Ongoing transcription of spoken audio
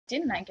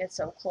didn't I get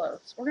so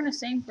close? We're gonna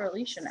sing for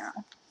Alicia now.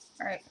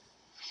 Alright.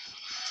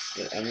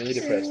 Yeah, I'm really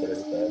depressed that I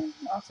just died.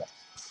 Awesome.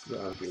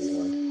 Your arm's really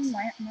warm.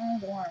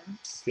 Mine's warm.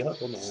 Feel how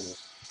cold my arm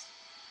is.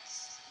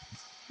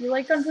 You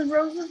like Guns N'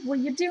 Roses? Well,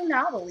 you do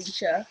now,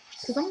 Alicia.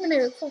 Because I'm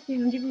gonna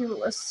fucking give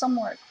you a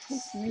somewhat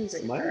tasty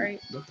music,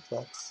 alright? What the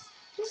fuck?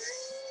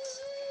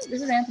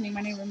 This is Anthony,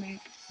 my new roommate.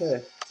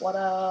 Hey. What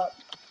up?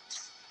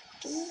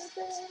 Hey,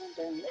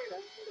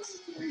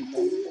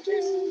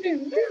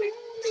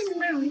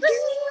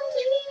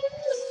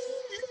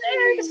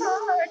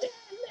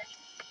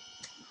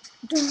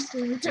 just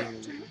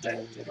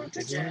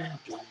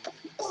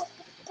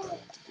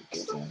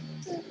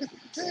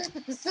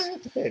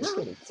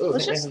kidding. Oh,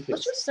 let's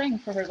just sing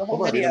for her the whole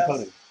Hold on, video. Dude, I'm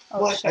counting.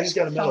 Oh, what? shit. I just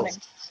got a medal.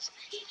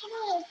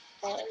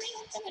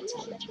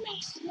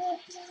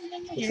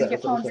 You're gonna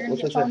get pwned, you're gonna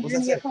get pwned, you're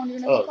gonna get pwned, you're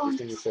gonna get pwned.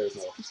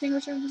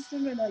 Distinguisher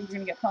medal. No, you're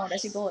gonna get pwned. I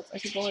see bullets, I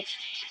see bullets.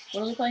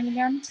 What are we playing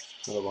again?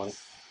 Medal of Honor.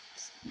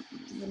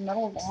 The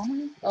Medal of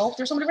Honor? Oh,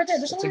 there's somebody right there,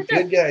 there's somebody right there.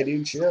 That's a good guy,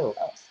 dude, chill.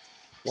 Oh.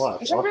 Watch.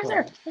 There's somebody right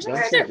there, there's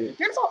somebody right there. You're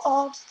gonna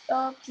fall.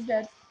 Oh, you're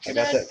dead. I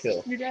got that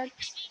kill. You're dead.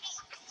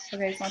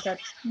 Okay, it's not dead.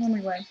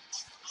 Anyway.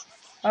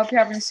 I hope you're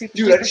having a super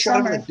dude, duper I just shot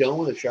him summer. in the dome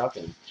with a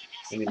shotgun.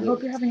 I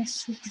hope you're having a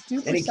super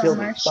duper and he summer. killed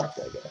me. Fuck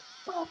that guy.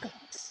 Fuck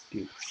off.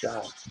 Dude,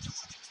 stop.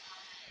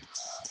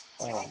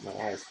 Oh, my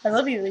eyes. I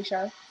love you,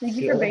 Alicia. Thank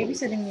you for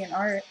babysitting me in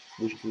art.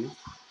 Alicia, please.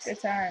 Good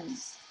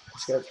times.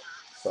 Scared.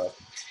 Fuck.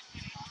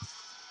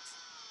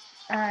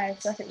 I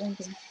suck at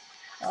winking.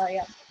 Oh,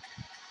 yeah.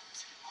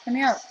 Hit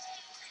me up.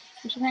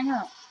 We should hang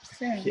out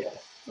soon. Yeah.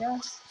 Yeah?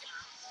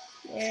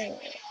 Yeah.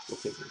 We'll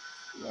take it.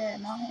 Yeah,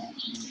 not him.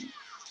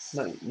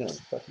 No,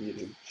 fuck you,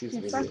 dude.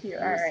 Dude, fuck you.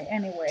 Alright,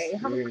 anyway.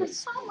 Have a good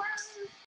summer.